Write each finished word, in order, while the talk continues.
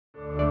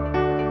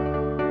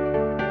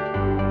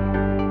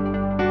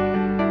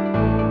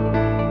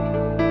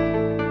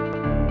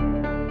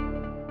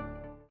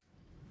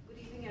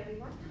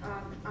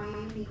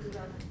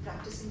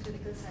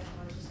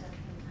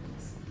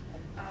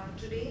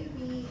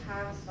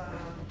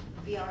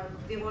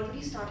we've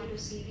already started a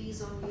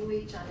series on new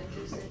age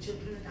challenges that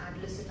children and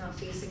adolescents are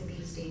facing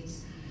these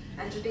days.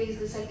 And today is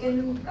the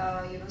second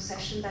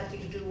session that we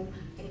do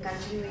in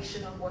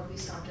continuation of what we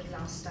started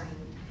last time.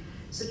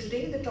 So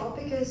today the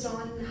topic is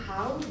on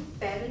how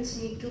parents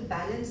need to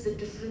balance the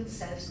different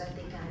selves that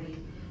they carry,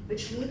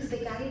 which means they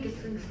carry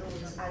different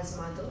roles as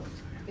mother.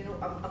 You know,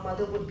 a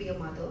mother would be a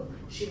mother.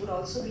 She would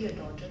also be a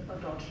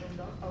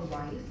daughter-in-law, a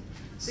wife.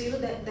 So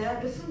there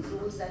are different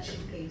roles that she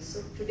plays.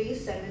 So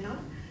today's seminar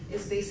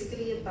is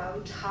basically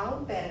about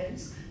how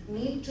parents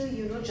need to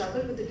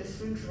juggle with the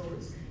different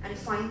roles and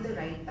find the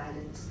right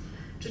balance.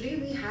 Today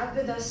we have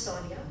with us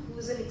Sonia, who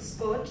is an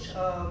expert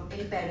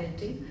in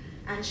parenting,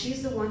 and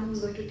she's the one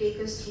who's going to take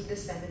us through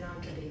this seminar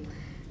today.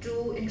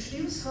 To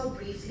introduce her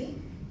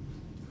briefly,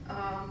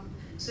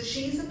 so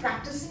she's a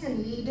practicing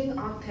and leading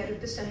art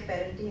therapist and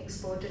parenting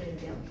expert in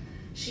India.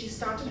 She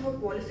started her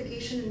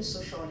qualification in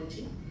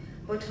sociology,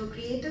 but her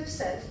creative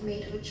self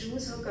made her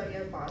choose her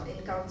career path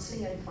in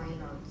counseling and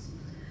fine arts.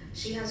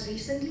 She has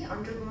recently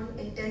undergone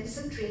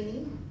intensive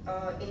training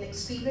in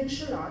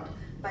experiential art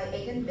by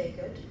Egan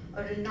Beckett,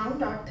 a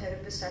renowned art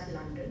therapist at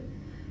London.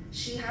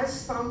 She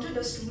has founded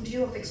a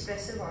studio of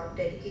expressive art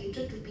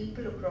dedicated to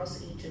people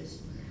across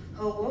ages.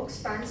 Her work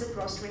spans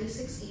across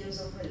 26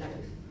 years of her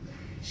life.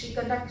 She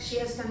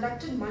has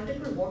conducted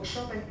multiple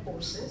workshops and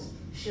courses.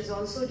 She has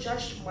also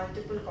judged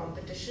multiple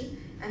competitions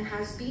and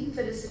has been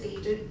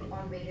felicitated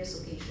on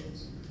various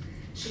occasions.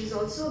 She is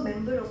also a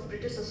member of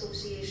British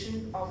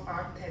Association of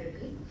Art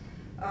Therapy.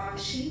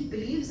 She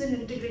believes in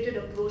integrated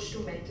approach to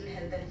mental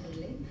health and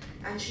healing,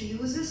 and she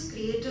uses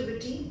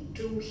creativity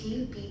to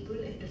heal people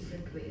in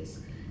different ways.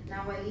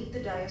 Now I leave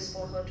the dais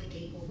for her to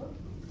take over.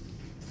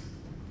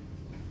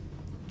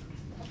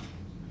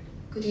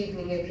 Good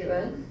evening,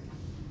 everyone.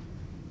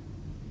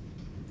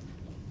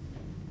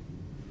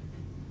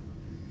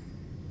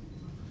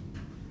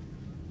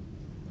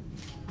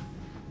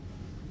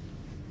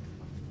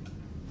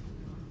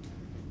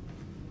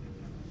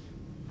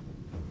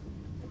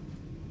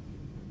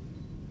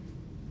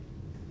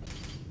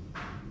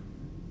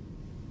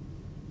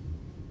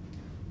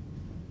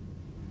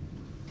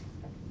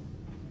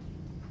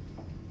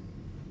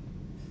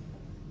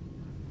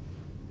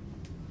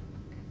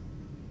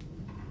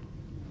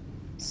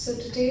 So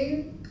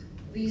today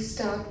we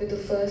start with the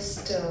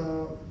first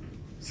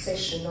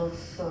session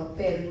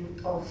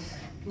of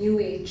new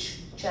age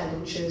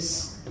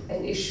challenges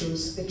and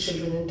issues with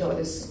children and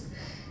adolescents.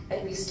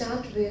 And we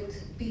start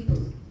with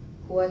people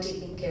who are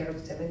taking care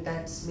of them, and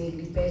that's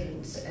mainly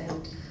parents,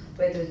 and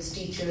whether it's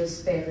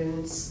teachers,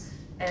 parents,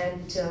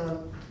 and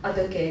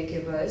other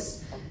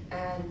caregivers,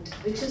 and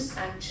which is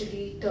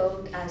actually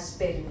termed as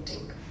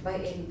parenting by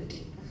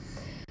anybody.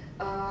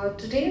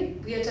 Today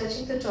we are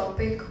touching the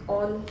topic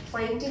on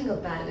finding a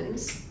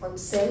balance on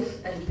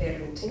self and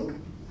parenting.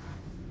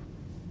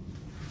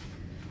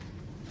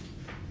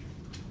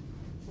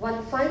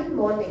 One fine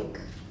morning,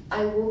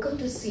 I woke up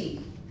to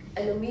see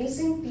an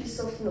amazing piece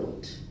of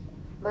note.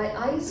 My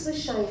eyes were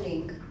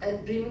shining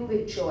and brimming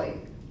with joy.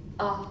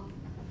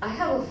 I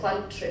have a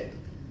fun trip,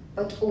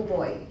 but oh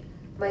boy,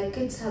 my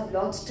kids have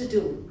lots to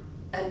do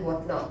and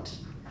whatnot.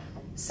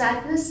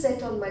 Sadness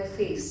set on my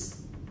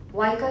face.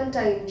 Why can't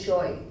I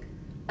enjoy?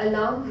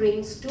 Alarm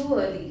rings too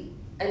early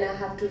and I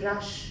have to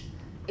rush.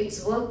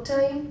 It's work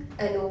time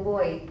and oh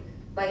boy,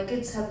 my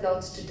kids have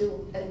lots to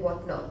do and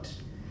whatnot.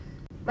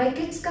 My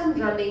kids come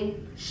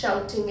running,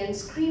 shouting and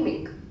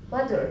screaming,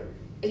 Mother,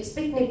 it's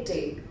picnic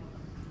day.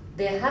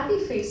 Their happy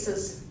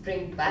faces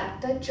bring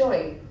back that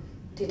joy.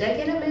 Did I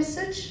get a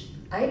message?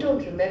 I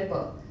don't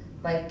remember.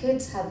 My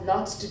kids have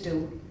lots to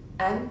do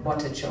and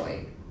what a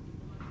joy.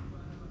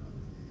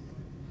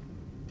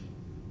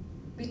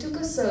 We took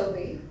a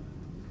survey.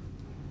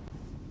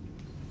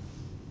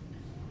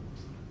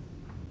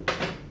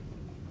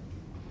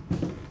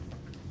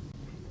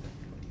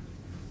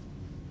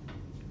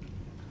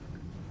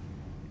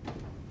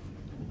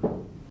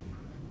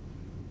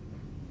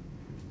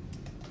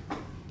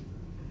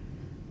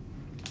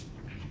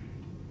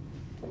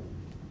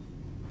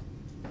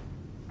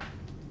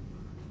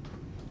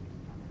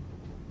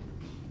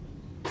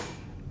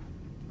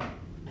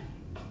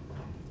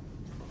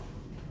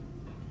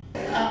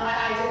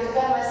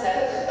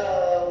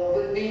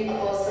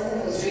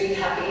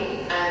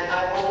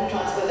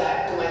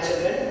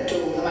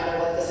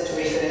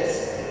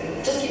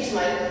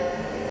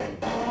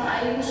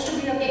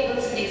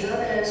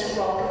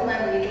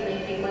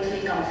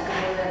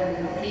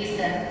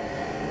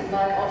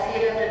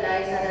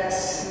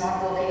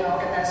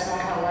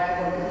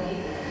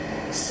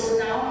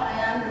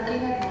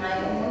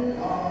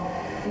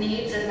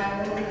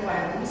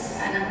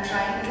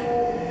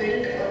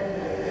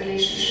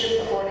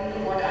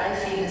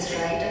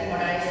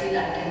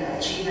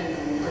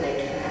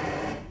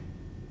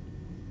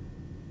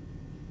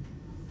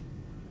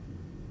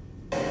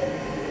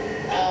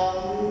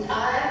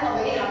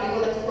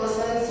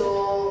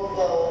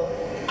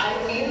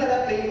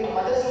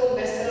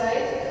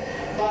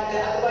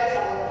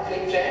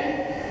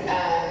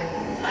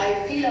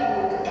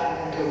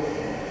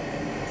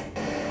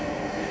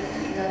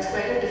 that's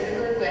quite a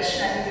difficult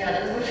question. I think the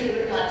others would be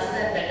able to answer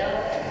that better.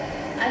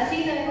 I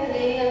feel I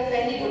play a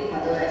fairly good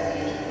mother, I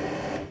feel.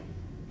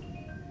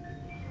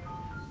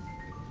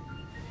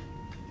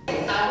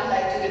 I would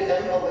like to give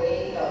them a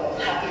very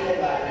happy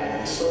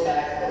environment so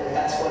that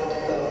that's what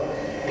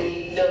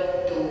they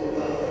learn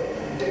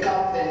to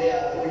become when they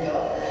are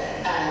older.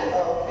 And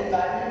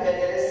environment where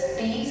there is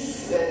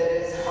peace, where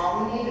there is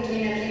harmony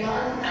between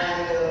everyone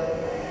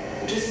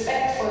and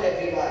respect for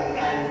everyone,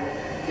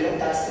 and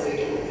that's the way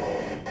to go forward.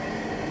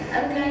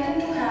 I would like them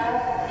to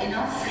have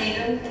enough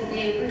freedom to be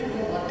able to do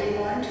what they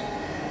want,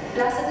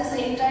 plus at the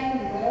same time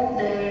know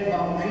their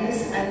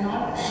boundaries and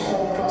not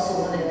cross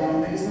over their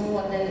boundaries, know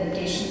what their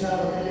limitations are,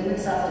 what the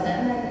limits are for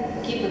them,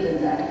 and keep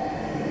within that.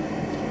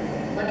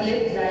 But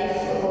live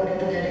life according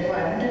to their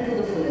requirement and to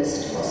the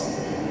fullest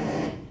possible.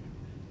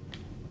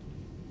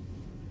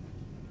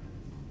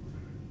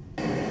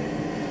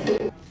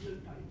 Ideal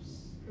types,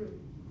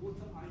 both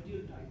are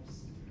ideal types.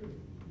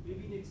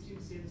 Maybe in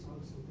extreme sense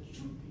also, there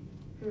should be.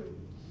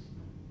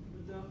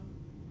 But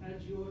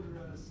as your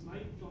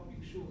slide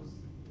topic shows,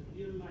 the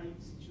real life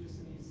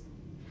situation is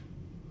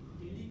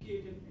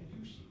delicate and